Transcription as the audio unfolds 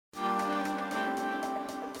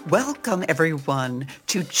Welcome, everyone,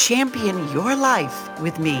 to Champion Your Life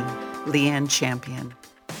with me, Leighanne Champion.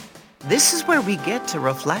 This is where we get to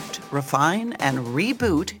reflect, refine, and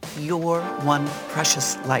reboot your one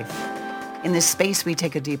precious life. In this space, we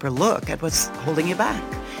take a deeper look at what's holding you back.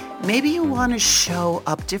 Maybe you want to show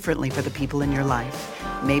up differently for the people in your life.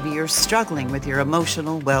 Maybe you're struggling with your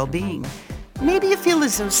emotional well-being. Maybe you feel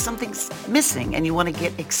as though something's missing and you want to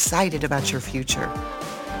get excited about your future.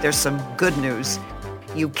 There's some good news.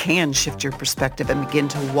 You can shift your perspective and begin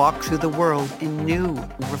to walk through the world in new,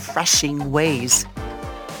 refreshing ways.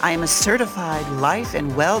 I am a certified life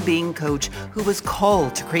and well-being coach who was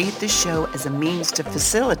called to create this show as a means to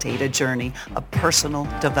facilitate a journey of personal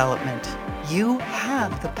development. You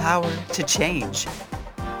have the power to change.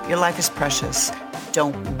 Your life is precious.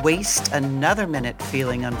 Don't waste another minute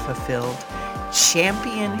feeling unfulfilled.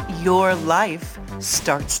 Champion Your Life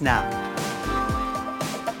starts now.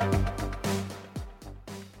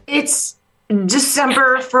 It's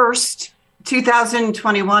December 1st,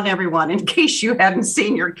 2021, everyone, in case you hadn't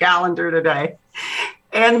seen your calendar today.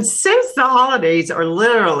 And since the holidays are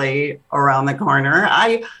literally around the corner,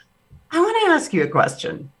 I want to ask you a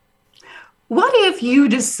question. What if you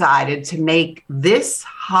decided to make this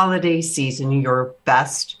holiday season your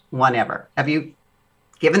best one ever? Have you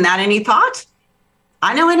given that any thought?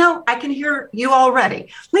 I know. I can hear you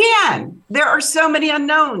already. Leighanne, there are so many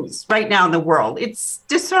unknowns right now in the world. It's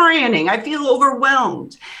disorienting. I feel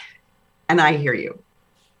overwhelmed. And I hear you.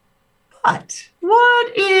 But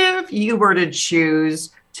what if you were to choose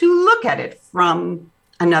to look at it from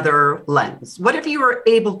another lens? What if you were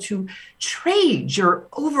able to trade your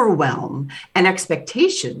overwhelm and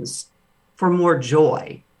expectations for more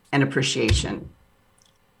joy and appreciation?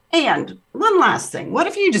 And one last thing, what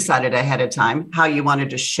if you decided ahead of time how you wanted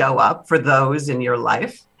to show up for those in your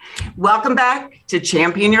life? Welcome back to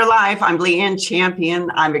Champion Your Life. I'm Leighanne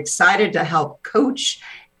Champion. I'm excited to help coach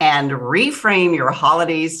and reframe your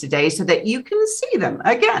holidays today so that you can see them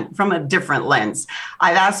again from a different lens.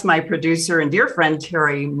 I've asked my producer and dear friend,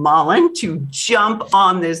 Terry Mullen, to jump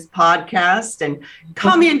on this podcast and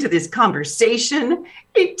come into this conversation.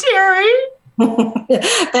 Hey, Terry.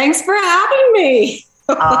 Thanks for having me.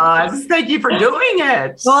 Thank you for doing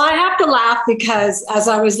it. Well, I have to laugh because as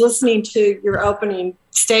I was listening to your opening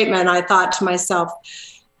statement, I thought to myself,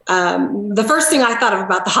 the first thing I thought of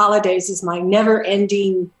about the holidays is my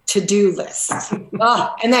never-ending to-do list.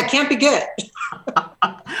 And that can't be good.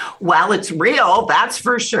 Well, it's real, that's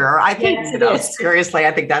for sure. I think, yes, seriously,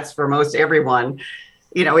 I think that's for most everyone.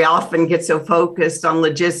 We often get so focused on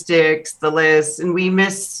logistics, the list, and we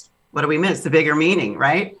miss, what do we miss? The bigger meaning,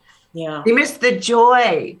 right? Yeah. We miss the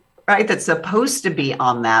joy, right? That's supposed to be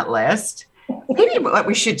on that list. Maybe what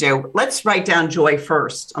we should do, let's write down joy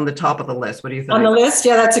first on the top of the list. What do you think? On the list?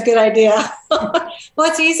 Yeah, that's a good idea. Well,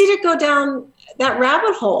 it's easy to go down that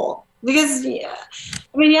rabbit hole because,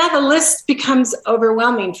 the list becomes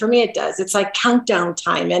overwhelming. For me, it does. It's like countdown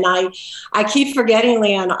time. And I keep forgetting,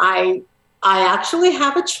 Leighanne, I actually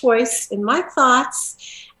have a choice in my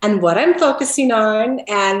thoughts and what I'm focusing on.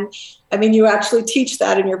 And you actually teach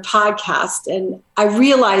that in your podcast. And I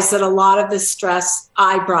realized that a lot of this stress,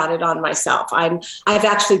 I brought it on myself. I've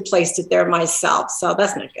actually placed it there myself. So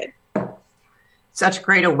that's not good. Such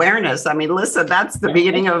great awareness. Listen, that's the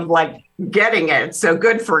beginning of getting it. So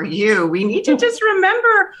good for you. We need to just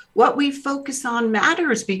remember what we focus on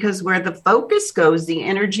matters because where the focus goes, the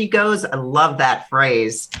energy goes. I love that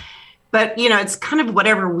phrase. But, it's kind of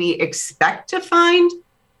whatever we expect to find,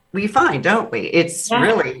 we find, don't we? It's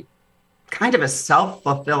really kind of a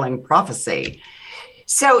self-fulfilling prophecy.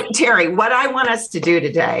 So, Terry, what I want us to do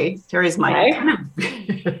today, Terry's my kind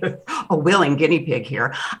of a willing guinea pig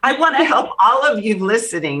here. I want to help all of you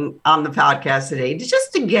listening on the podcast today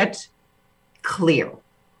to get clear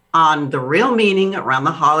on the real meaning around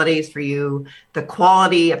the holidays for you, the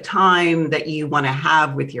quality of time that you want to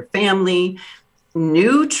have with your family,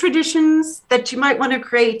 new traditions that you might want to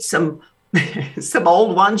create, some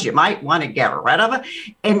old ones you might want to get rid of,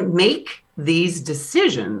 and make these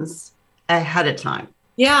decisions ahead of time.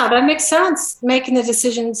 Yeah, that makes sense. Making the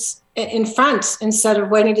decisions in front instead of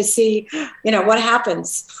waiting to see, what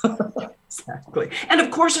happens. Exactly. And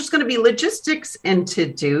of course, there's going to be logistics and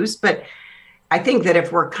to-dos, but I think that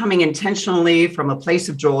if we're coming intentionally from a place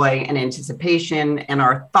of joy and anticipation, and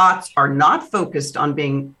our thoughts are not focused on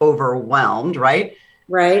being overwhelmed, right?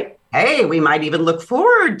 Right. Hey, we might even look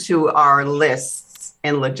forward to our lists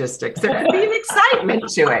and logistics. There could be an excitement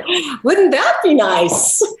to it. Wouldn't that be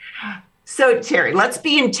nice? So, Terry, let's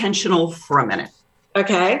be intentional for a minute.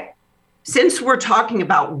 Okay. Since we're talking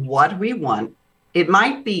about what we want, it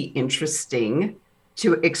might be interesting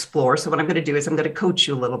to explore. So what I'm going to do is I'm going to coach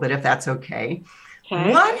you a little bit, if that's okay.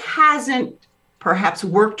 Okay. What hasn't perhaps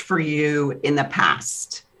worked for you in the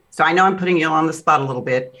past? So I know I'm putting you on the spot a little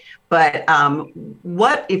bit, but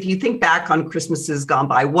what, if you think back on Christmases gone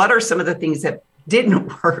by, what are some of the things that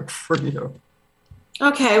didn't work for you?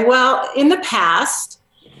 Okay. Well, in the past,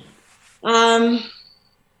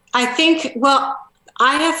 I think, well,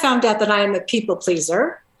 I have found out that I am a people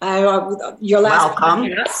pleaser. Your last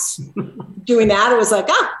podcast, doing that, it was like,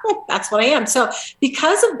 that's what I am. So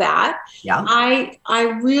because of that,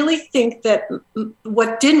 I really think that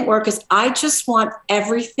what didn't work is I just want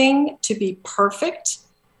everything to be perfect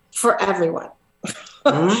for everyone.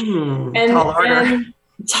 Tall order.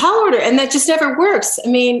 Tall order. And that just never works. I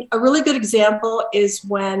mean, a really good example is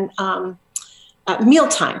when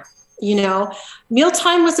mealtime.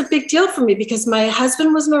 Mealtime was a big deal for me because my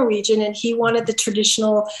husband was Norwegian and he wanted the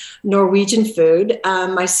traditional Norwegian food.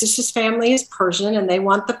 My sister's family is Persian and they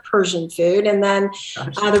want the Persian food. And then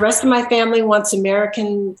the rest of my family wants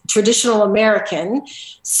traditional American.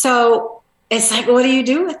 So it's like, what do you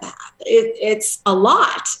do with that? It's a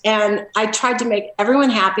lot. And I tried to make everyone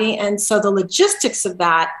happy. And so the logistics of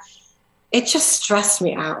that, it just stressed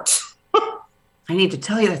me out. I need to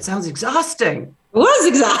tell you, that sounds exhausting. It was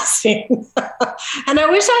exhausting. And I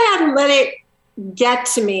wish I hadn't let it get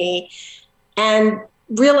to me and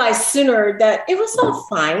realized sooner that it was all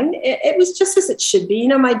fine. It was just as it should be.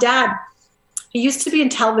 My dad, he used to be in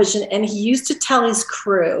television and he used to tell his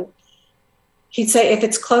crew, he'd say, if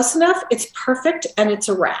it's close enough, it's perfect and it's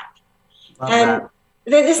a wrap. Isn't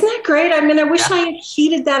that great? I mean, I wish I had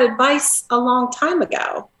heeded that advice a long time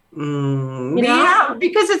ago. Yeah,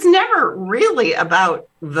 because it's never really about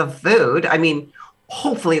the food. I mean,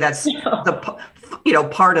 hopefully that's the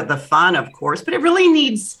part of the fun, of course, but it really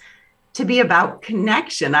needs to be about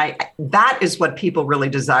connection. That is what people really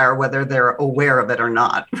desire, whether they're aware of it or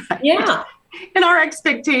not. Right? Yeah. And our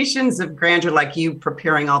expectations of grandeur, like you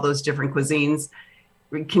preparing all those different cuisines,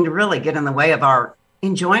 can really get in the way of our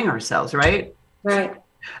enjoying ourselves, right? Right.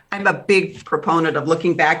 I'm a big proponent of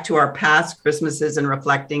looking back to our past Christmases and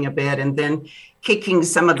reflecting a bit and then kicking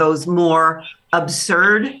some of those more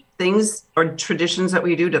absurd things or traditions that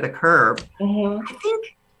we do to the curb. Mm-hmm. I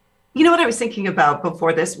think, what I was thinking about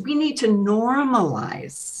before this, we need to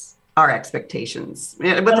normalize our expectations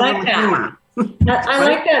with a little humor. I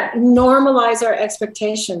like that. Normalize our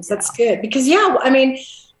expectations. That's good. Because,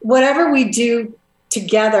 whatever we do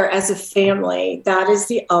together as a family, that is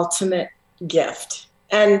the ultimate gift.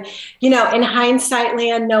 And, in hindsight,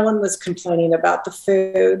 Leighanne, no one was complaining about the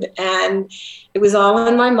food. And it was all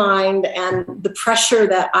in my mind. And the pressure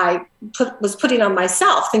that I was putting on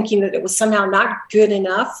myself, thinking that it was somehow not good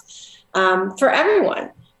enough for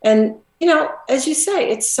everyone. And, as you say,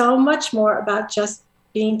 it's so much more about just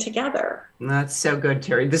being together. That's so good,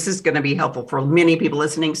 Terry. This is going to be helpful for many people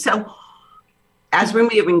listening. So as we're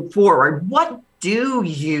moving forward, what do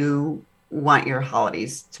you want your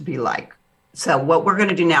holidays to be like? So what we're going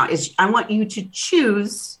to do now is I want you to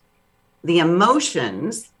choose the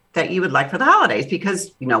emotions that you would like for the holidays,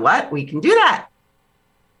 because you know what? We can do that,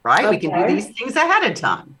 right? Okay. We can do these things ahead of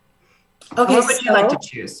time. Okay. What would you like to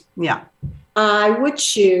choose? Yeah. I would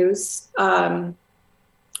choose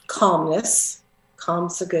calmness.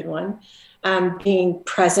 Calm's a good one. Being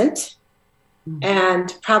present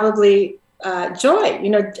and probably joy,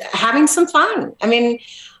 having some fun. I mean,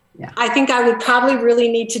 I think I would probably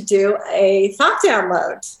really need to do a thought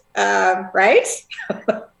download, right?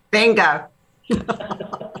 Bingo.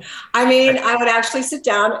 I would actually sit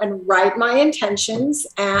down and write my intentions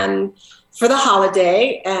and for the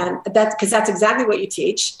holiday, and because that's exactly what you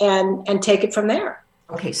teach, and take it from there.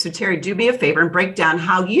 Okay, so Terry, do me a favor and break down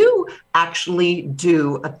how you actually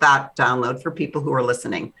do a thought download for people who are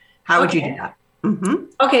listening. How would you do that? Mm-hmm.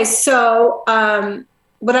 Okay, so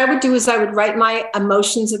what I would do is I would write my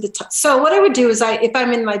emotions at the top. So what I would do is if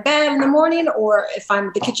I'm in my bed in the morning, or if I'm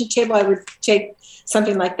at the kitchen table, I would take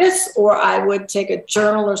something like this, or I would take a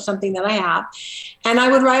journal or something that I have, and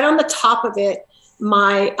I would write on the top of it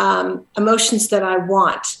my emotions that I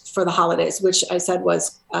want for the holidays, which I said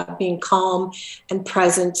was being calm and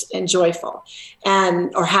present and joyful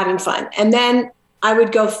or having fun. And then I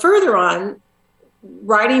would go further on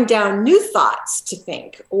writing down new thoughts to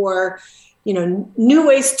think, or, new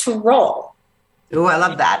ways to roll. Oh, I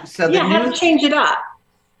love that. So how to change it up.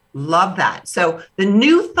 Love that. So the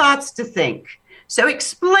new thoughts to think. So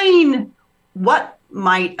explain what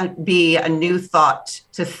might be a new thought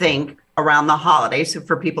to think around the holidays. So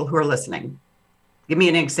for people who are listening, give me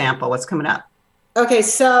an example. What's coming up? Okay.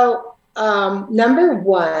 So number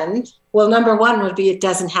one would be, it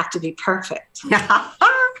doesn't have to be perfect.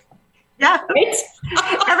 Yeah. Right?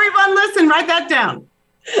 Everyone listen, write that down.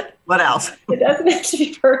 What else? It doesn't have to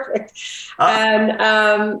be perfect. Oh.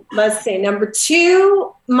 And let's see, number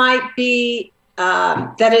 2 might be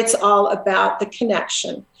that it's all about the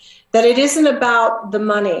connection, that it isn't about the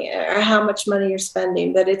money or how much money you're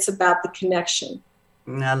spending, that it's about the connection.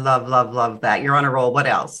 I love that. You're on a roll. What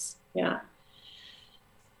else? Yeah.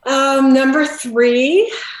 Number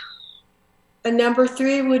 3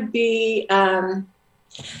 would be,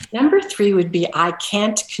 I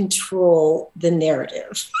can't control the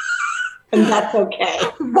narrative. And that's okay.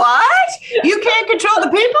 What? You can't control the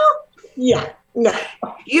people? Yeah. No.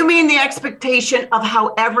 You mean the expectation of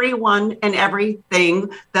how everyone and everything,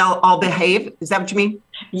 they'll all behave? Is that what you mean?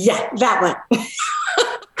 Yeah, that one.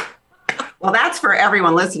 Well, that's for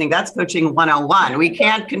everyone listening. That's coaching 101. We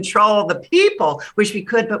can't control the people. Wish we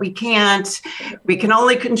could, but we can't. We can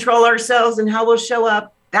only control ourselves and how we'll show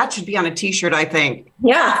up. That should be on a t-shirt, I think.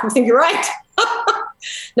 Yeah, I think you're right.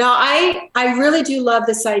 No, I really do love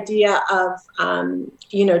this idea of,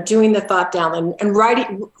 doing the thought down and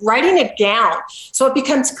writing it down so it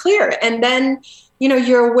becomes clear. And then,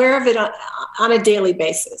 you're aware of it on a daily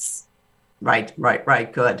basis. Right.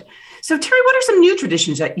 Good. So, Terry, what are some new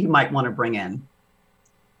traditions that you might want to bring in?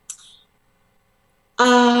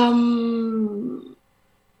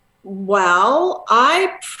 Well,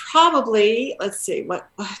 I probably, let's see, what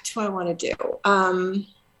do I want to do?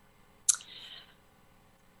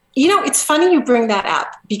 It's funny you bring that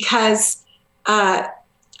up because I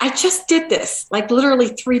just did this like literally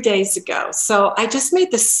 3 days ago. So I just made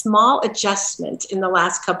this small adjustment in the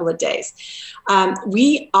last couple of days.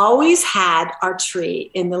 We always had our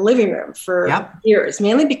tree in the living room for years,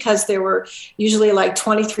 mainly because there were usually like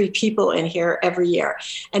 23 people in here every year.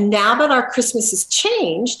 And now that our Christmas has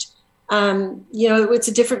changed, it's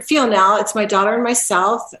a different feel now. It's my daughter and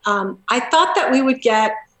myself. I thought that we would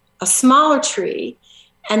get a smaller tree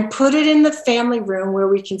and put it in the family room where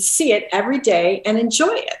we can see it every day and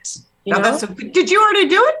enjoy it. Did you already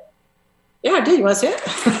do it? Yeah, I did. You want to see it?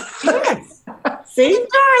 Yes. See?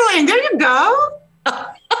 Darling, there you go.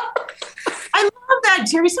 I love that,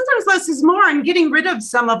 Terry. Sometimes less is more, and getting rid of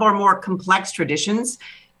some of our more complex traditions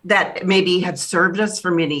that maybe have served us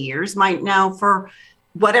for many years might now, for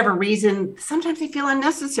whatever reason, sometimes they feel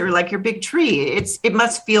unnecessary, like your big tree. It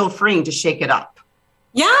must feel freeing to shake it up.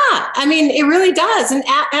 Yeah, I mean, it really does. And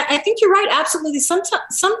I think you're right. Absolutely.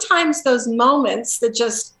 Sometimes those moments that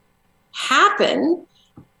just happen,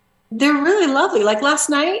 they're really lovely. Like last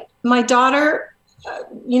night, my daughter,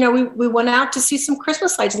 we went out to see some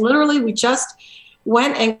Christmas lights. Literally, we just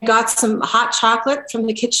went and got some hot chocolate from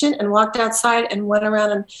the kitchen and walked outside and went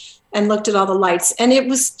around and looked at all the lights. And it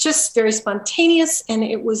was just very spontaneous, and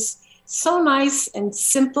it was so nice and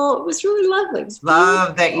simple. It was really lovely.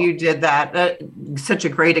 Love that you did that. Such a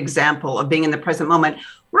great example of being in the present moment.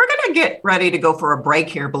 We're going to get ready to go for a break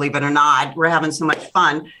here, believe it or not. We're having so much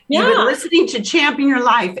fun. Yeah. You've been listening to Champion Your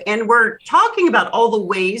Life, and we're talking about all the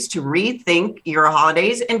ways to rethink your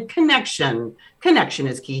holidays and connection. Connection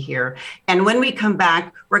is key here. And when we come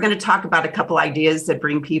back, we're going to talk about a couple ideas that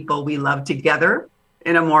bring people we love together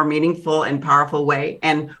in a more meaningful and powerful way.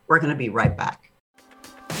 And we're going to be right back.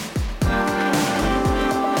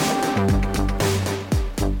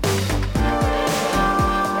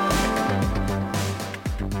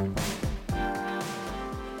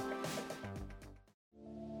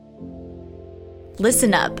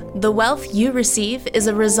 Listen up. The wealth you receive is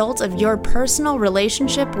a result of your personal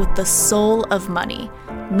relationship with the soul of money,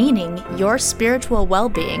 meaning your spiritual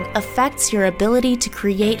well-being affects your ability to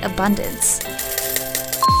create abundance.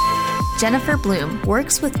 Jennifer Bloom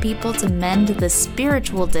works with people to mend the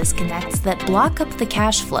spiritual disconnects that block up the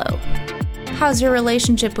cash flow. How's your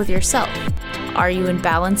relationship with yourself? Are you in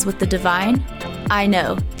balance with the divine? I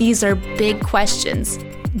know, these are big questions,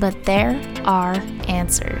 but there are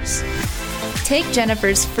answers. Take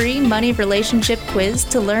Jennifer's free money relationship quiz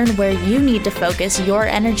to learn where you need to focus your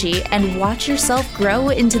energy and watch yourself grow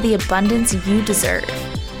into the abundance you deserve.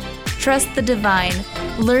 Trust the divine.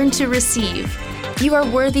 Learn to receive. You are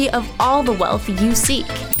worthy of all the wealth you seek.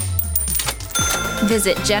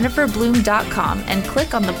 Visit jenniferbloom.com and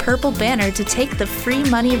click on the purple banner to take the free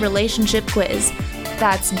money relationship quiz.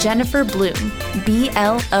 That's Jennifer Bloom,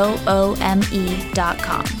 BLOOME.com.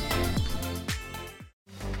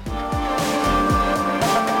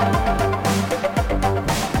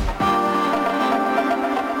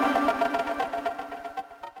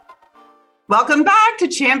 Welcome back to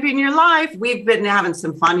Champion Your Life. We've been having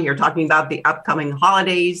some fun here talking about the upcoming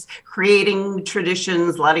holidays, creating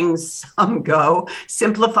traditions, letting some go,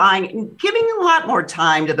 simplifying, and giving a lot more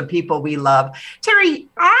time to the people we love. Terry,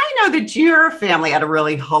 I know that your family had a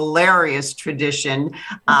really hilarious tradition.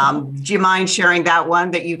 Do you mind sharing that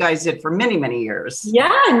one that you guys did for many, many years?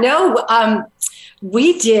 Yeah, no,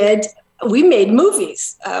 we did. We made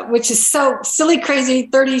movies, which is so silly, crazy,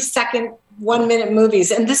 30-second 1-minute movies.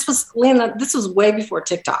 And this was, Leighanne, this was way before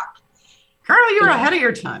TikTok. Girl, you're ahead of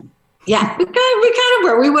your time. Yeah, we kind of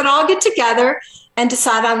were. We would all get together and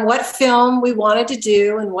decide on what film we wanted to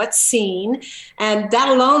do and what scene. And that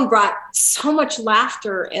alone brought so much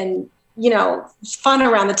laughter and, fun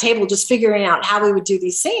around the table, just figuring out how we would do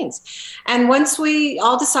these scenes. And once we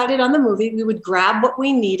all decided on the movie, we would grab what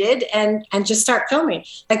we needed and just start filming.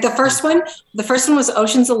 Like the first one was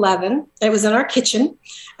Ocean's 11. It was in our kitchen.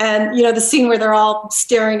 And, the scene where they're all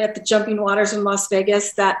staring at the jumping waters in Las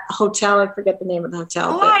Vegas, that hotel, I forget the name of the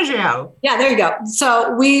hotel. Bellagio. Yeah, there you go.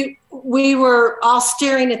 So we were all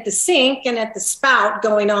staring at the sink and at the spout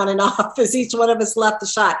going on and off as each one of us left the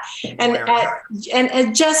shot. And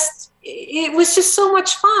it was just so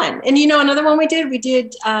much fun. And, another one we did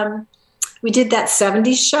that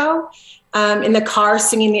 70s show in the car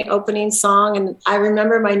singing the opening song. And I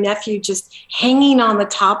remember my nephew just hanging on the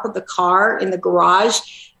top of the car in the garage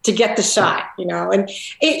to get the shot, and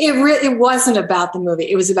it wasn't about the movie.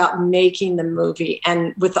 It was about making the movie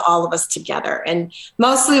and with all of us together. And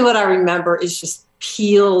mostly what I remember is just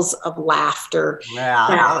peals of laughter.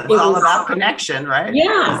 Yeah, it's all about connection, right?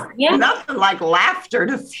 Yeah. Nothing like laughter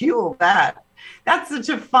to fuel that. That's such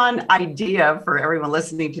a fun idea for everyone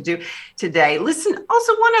listening to do today. Listen,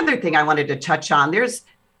 also one other thing I wanted to touch on. There's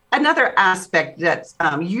another aspect that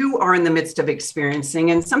you are in the midst of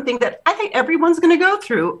experiencing, and something that I think everyone's going to go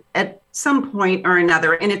through at some point or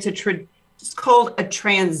another, and it's called a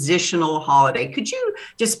transitional holiday. Could you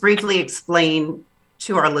just briefly explain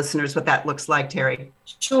to our listeners what that looks like, Terry?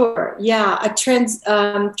 Sure. Yeah.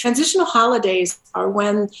 Transitional holidays are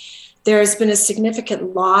when there's been a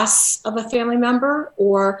significant loss of a family member,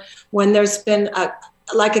 or when there's been a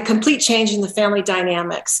complete change in the family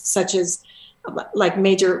dynamics, such as like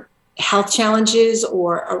major health challenges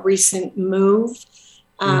or a recent move.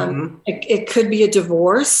 It could be a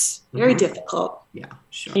divorce, very difficult. Yeah,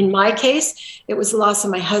 sure. In my case, it was the loss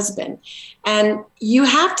of my husband. And you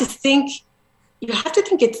have to think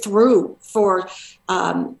it through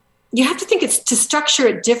to structure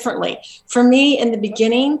it differently. For me, in the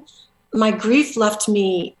beginning, my grief left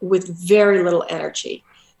me with very little energy.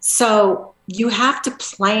 So you have to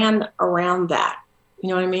plan around that. You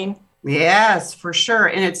know what I mean? Yes, for sure.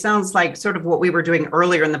 And it sounds like sort of what we were doing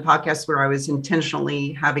earlier in the podcast, where I was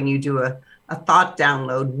intentionally having you do a thought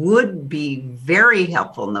download, would be very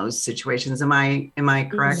helpful in those situations. Am I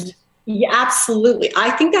correct? Yeah, absolutely. I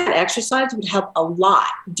think that exercise would help a lot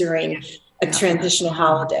during a transitional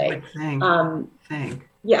holiday.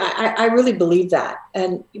 Yeah, I really believe that.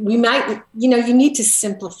 And we might, you need to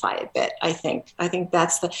simplify a bit, I think. I think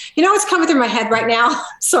that's what's coming through my head right now.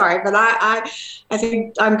 Sorry, but I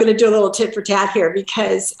think I'm going to do a little tit for tat here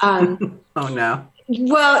because. Oh, no.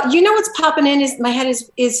 Well, what's popping in my head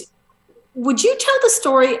is, would you tell the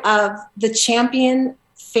story of the Champion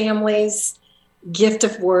family's gift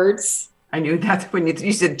of words? I knew that's when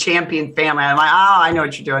you said Champion family. I'm like, I know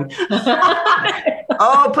what you're doing.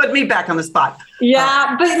 Oh, put me back on the spot.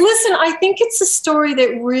 Yeah, but listen, I think it's a story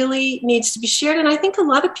that really needs to be shared. And I think a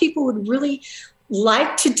lot of people would really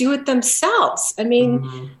like to do it themselves. I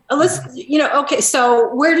mean, okay,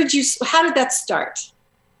 so how did that start?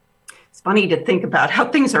 It's funny to think about how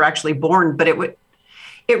things are actually born, but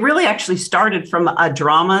it really actually started from a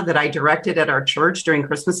drama that I directed at our church during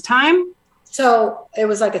Christmas time. So it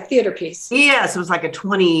was like a theater piece. Yes, it was like a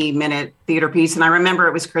 20-minute theater piece. And I remember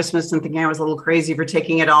it was Christmas and thinking I was a little crazy for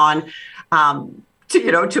taking it on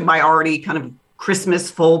to my already kind of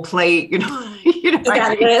Christmas full plate,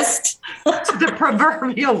 that list. To the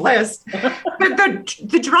proverbial list. But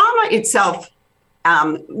the drama itself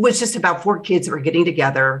was just about 4 kids that were getting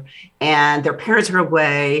together and their parents were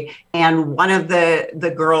away. And one of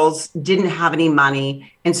the girls didn't have any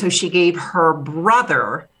money. And so she gave her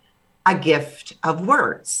brother a gift of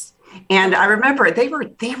words. And I remember they were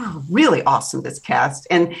really awesome, this cast.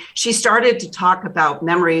 And she started to talk about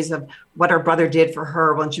memories of what her brother did for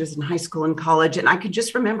her when she was in high school and college. And I could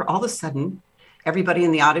just remember all of a sudden, everybody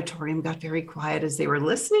in the auditorium got very quiet as they were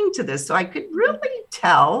listening to this. So I could really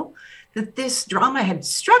tell that this drama had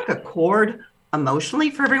struck a chord emotionally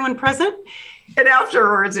for everyone present. And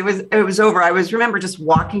afterwards, it was over. I remember just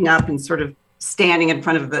walking up and sort of standing in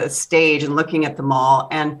front of the stage and looking at them all.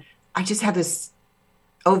 And I just had this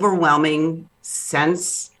overwhelming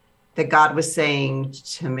sense that God was saying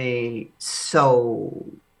to me, so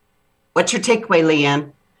what's your takeaway,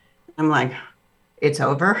 Leighanne? I'm like, it's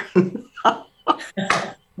over. Wow.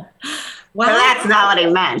 But that's not what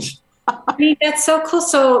he meant. I mean, that's so cool.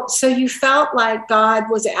 So you felt like God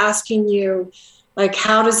was asking you, like,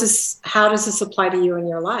 how does this apply to you in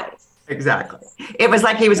your life? Exactly. It was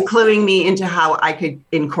like he was cluing me into how I could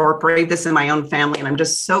incorporate this in my own family. And I'm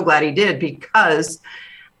just so glad he did, because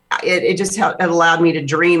it just it allowed me to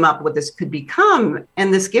dream up what this could become.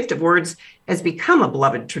 And this gift of words has become a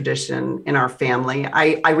beloved tradition in our family.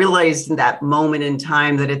 I realized in that moment in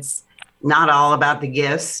time that it's not all about the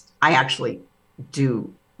gifts. I actually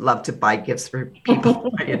do love to buy gifts for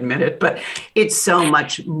people, I admit it, but it's so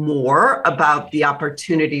much more about the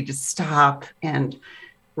opportunity to stop and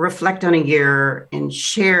reflect on a year and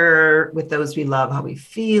share with those we love how we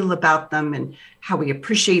feel about them and how we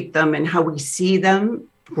appreciate them and how we see them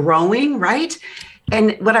growing, right?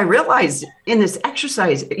 And what I realized in this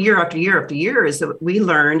exercise year after year after year is that we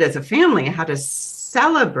learned as a family how to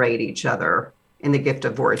celebrate each other in the gift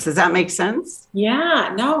of words. Does that make sense?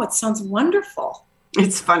 Yeah, no, it sounds wonderful.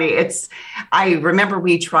 It's funny. I remember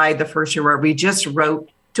we tried the first year where we just wrote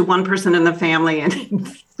to one person in the family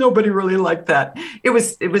and nobody really liked that. It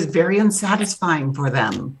was very unsatisfying for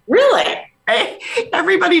them. Really?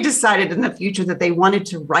 Everybody decided in the future that they wanted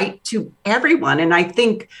to write to everyone. And I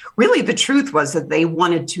think really the truth was that they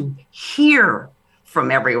wanted to hear from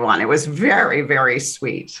everyone. It was very, very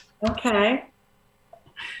sweet. Okay.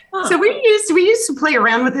 Huh. So we used to play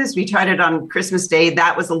around with this. We tried it on Christmas Day.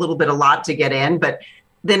 That was a lot to get in, but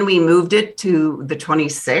then we moved it to the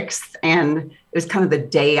 26th, and it was kind of the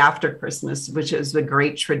day after Christmas, which is a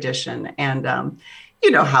great tradition. And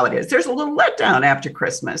you know how it is. There's a little letdown after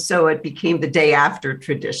Christmas. So it became the day after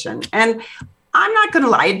tradition. And I'm not going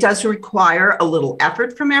to lie, it does require a little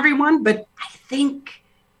effort from everyone, but I think,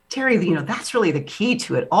 Terry, that's really the key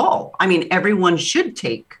to it all. I mean, everyone should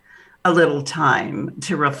take a little time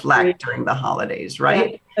to reflect during the holidays,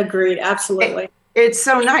 right? Yeah, agreed. Absolutely. It's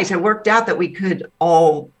so nice. It worked out that we could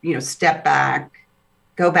all, step back,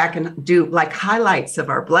 go back and do like highlights of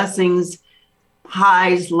our blessings,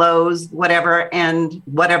 highs, lows, whatever, and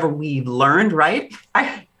whatever we've learned, right?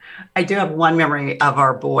 I do have one memory of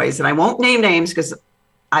our boys, and I won't name names because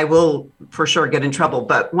I will for sure get in trouble.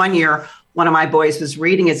 But one year, one of my boys was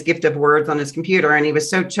reading his gift of words on his computer, and he was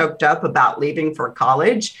so choked up about leaving for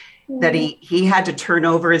college that he had to turn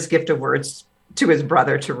over his gift of words to his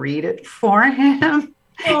brother to read it for him.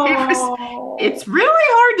 It's really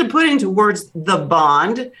hard to put into words the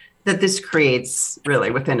bond that this creates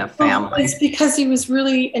really within a family. It's because he was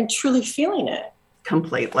really and truly feeling it.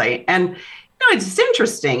 Completely. And it's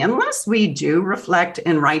interesting. Unless we do reflect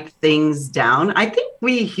and write things down, I think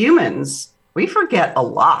we humans, we forget a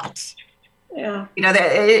lot. Yeah.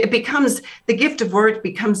 It becomes, the gift of words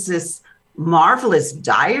becomes this marvelous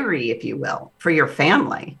diary, if you will, for your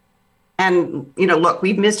family. And, look,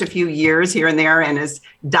 we've missed a few years here and there. And as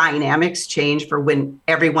dynamics change for when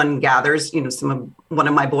everyone gathers, one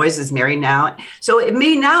of my boys is married now. So it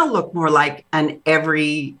may now look more like an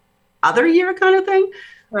every other year kind of thing.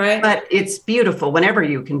 Right. But it's beautiful whenever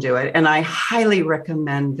you can do it. And I highly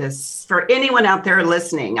recommend this for anyone out there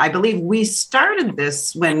listening. I believe we started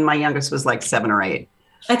this when my youngest was like 7 or 8.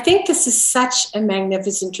 I think this is such a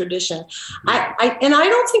magnificent tradition. I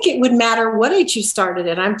don't think it would matter what age you started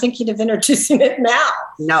it. I'm thinking of introducing it now.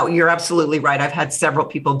 No, you're absolutely right. I've had several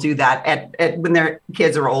people do that at when their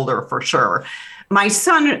kids are older, for sure. My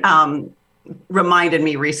son reminded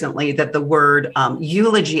me recently that the word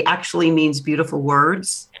eulogy actually means beautiful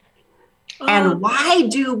words. Oh. And why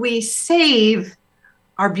do we save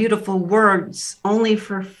our beautiful words only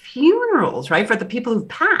for funerals, right? For the people who've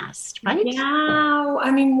passed, right? Yeah.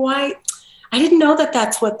 I mean, why? I didn't know that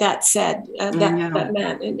that's what that said, that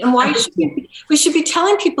meant. And why we should be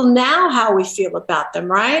telling people now how we feel about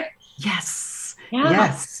them, right? Yes. Yeah.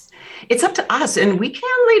 Yes. It's up to us, and we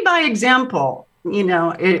can lead by example. We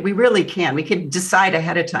really can. We can decide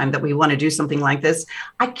ahead of time that we want to do something like this.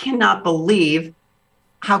 I cannot believe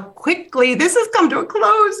how quickly this has come to a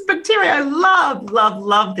close. But Terry, I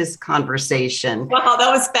love this conversation. Wow,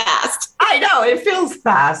 that was fast. I know, it feels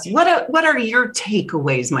fast. What are your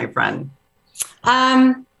takeaways, my friend?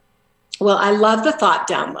 Well, I love the thought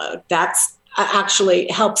download. That's actually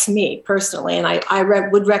helps me personally, and I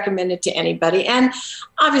would recommend it to anybody. And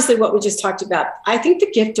obviously what we just talked about, I think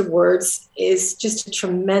the gift of words is just a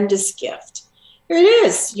tremendous gift. Here it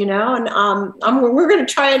is, and we're going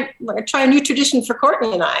to try a new tradition for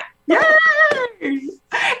Courtney and I. Yay!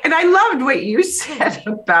 And I loved what you said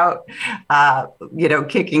about,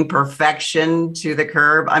 kicking perfection to the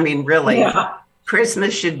curb. I mean, really,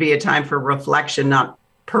 Christmas should be a time for reflection, not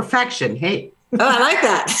perfection. Hey. Oh, I like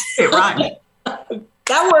that. It rhymes.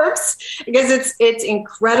 That works because it's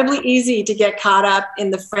incredibly easy to get caught up in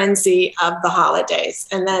the frenzy of the holidays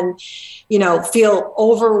and then, feel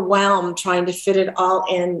overwhelmed trying to fit it all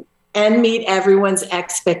in and meet everyone's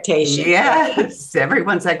expectations. Yes,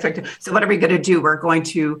 everyone's expectation. So what are we going to do? We're going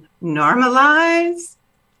to normalize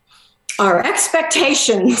our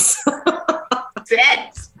expectations.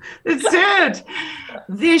 That's it.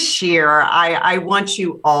 This year, I want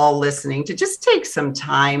you all listening to just take some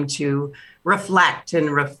time to reflect and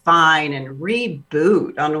refine and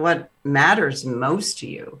reboot on what matters most to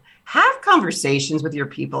you. Have conversations with your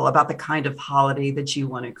people about the kind of holiday that you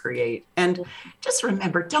want to create. And just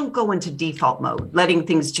remember, don't go into default mode, letting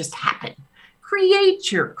things just happen. Create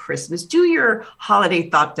your Christmas, do your holiday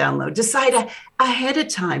thought download, decide ahead of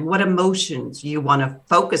time what emotions you want to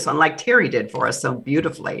focus on, like Terry did for us so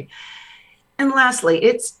beautifully. And lastly,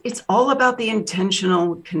 it's all about the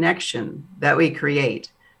intentional connection that we create.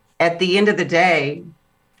 At the end of the day,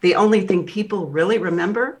 the only thing people really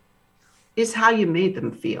remember is how you made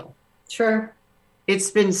them feel. Sure.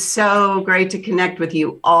 It's been so great to connect with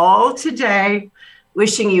you all today.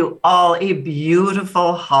 Wishing you all a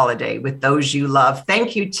beautiful holiday with those you love.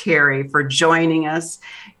 Thank you, Terry, for joining us.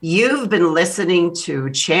 You've been listening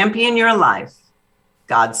to Champion Your Life.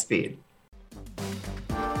 Godspeed.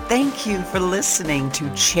 Thank you for listening to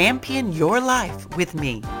Champion Your Life with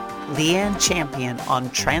me, Leighanne Champion, on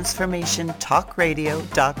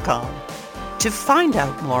TransformationTalkRadio.com. To find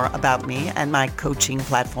out more about me and my coaching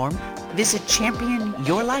platform, visit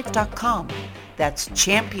ChampionYourLife.com. That's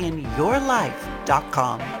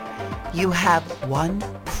ChampionYourLife.com. You have one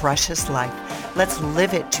precious life. Let's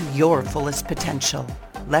live it to your fullest potential.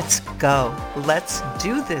 Let's go. Let's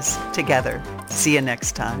do this together. See you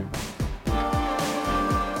next time.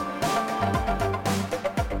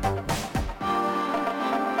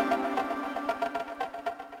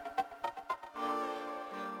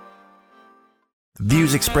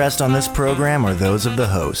 Views expressed on this program are those of the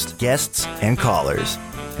host, guests, and callers,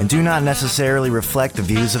 and do not necessarily reflect the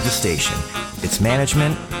views of the station, its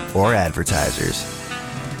management, or advertisers.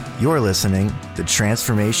 You're listening to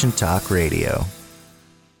Transformation Talk Radio.